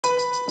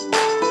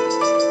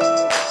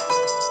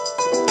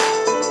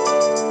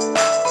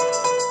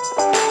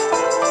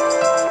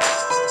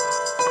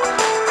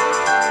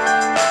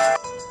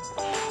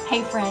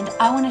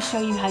I want to show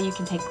you how you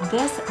can take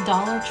this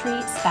Dollar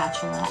Tree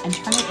spatula and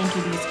turn it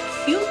into these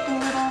cute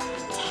little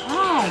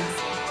tags.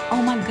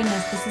 Oh my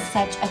goodness, this is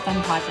such a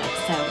fun project.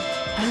 So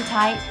hang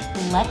tight,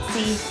 let's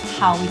see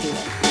how we do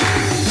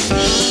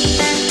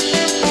it.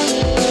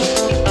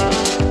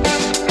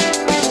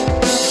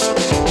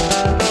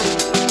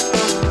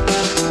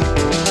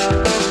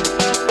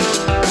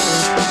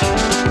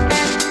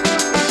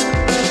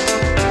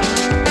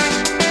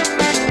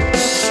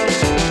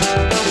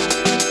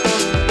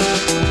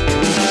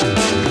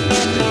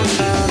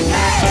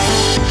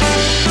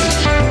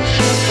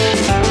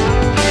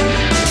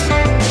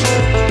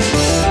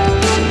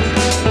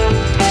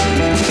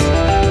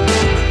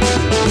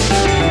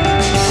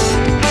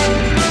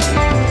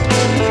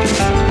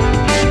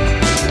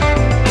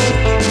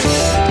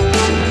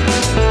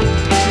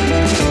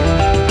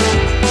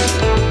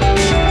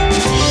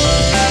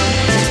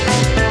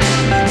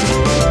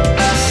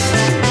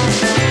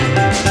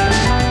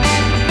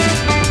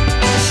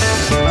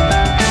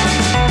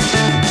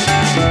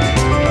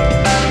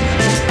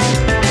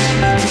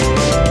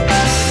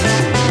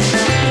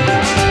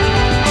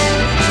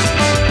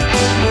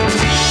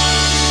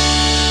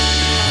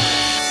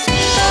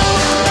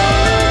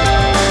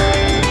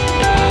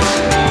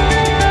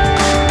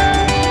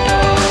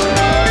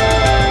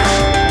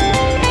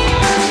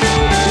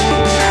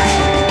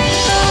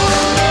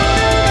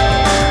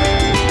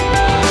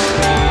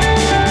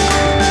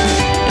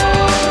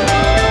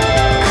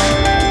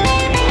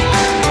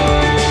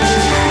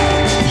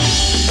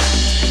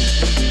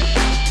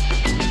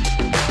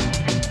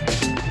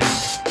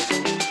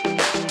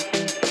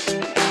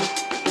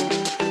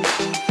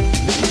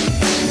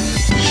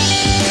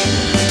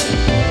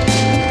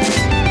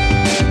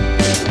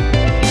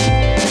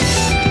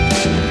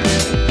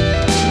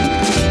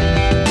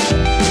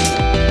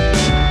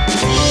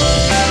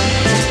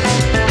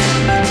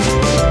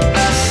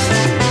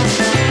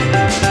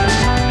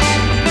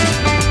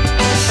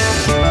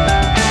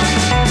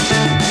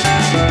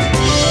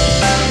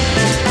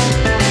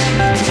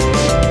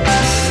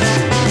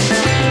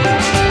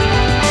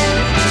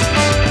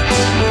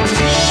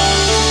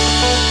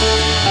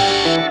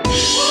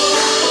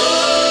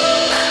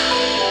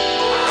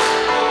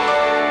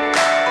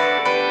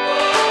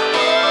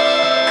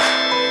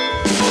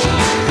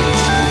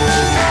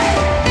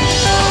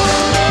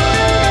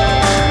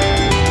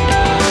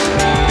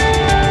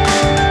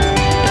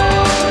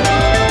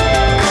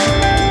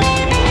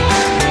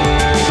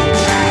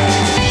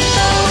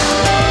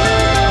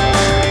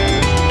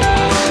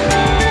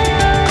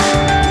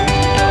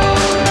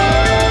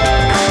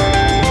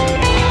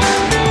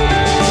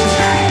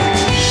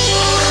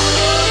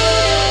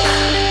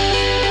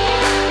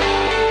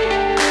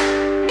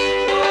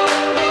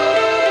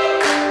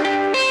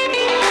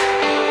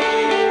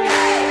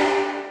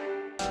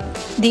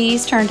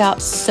 These turned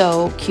out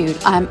so cute.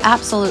 I'm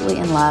absolutely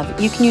in love.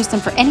 You can use them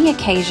for any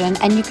occasion,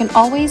 and you can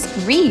always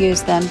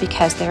reuse them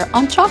because they're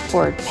on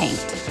chalkboard paint.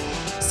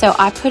 So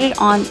I put it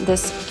on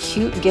this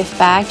cute gift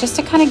bag just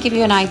to kind of give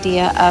you an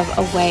idea of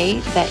a way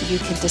that you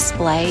can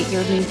display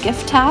your new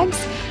gift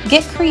tags.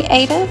 Get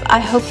creative. I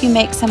hope you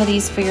make some of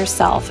these for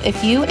yourself.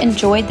 If you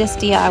enjoyed this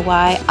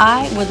DIY,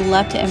 I would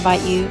love to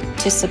invite you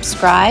to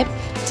subscribe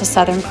to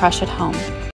Southern Crush at Home.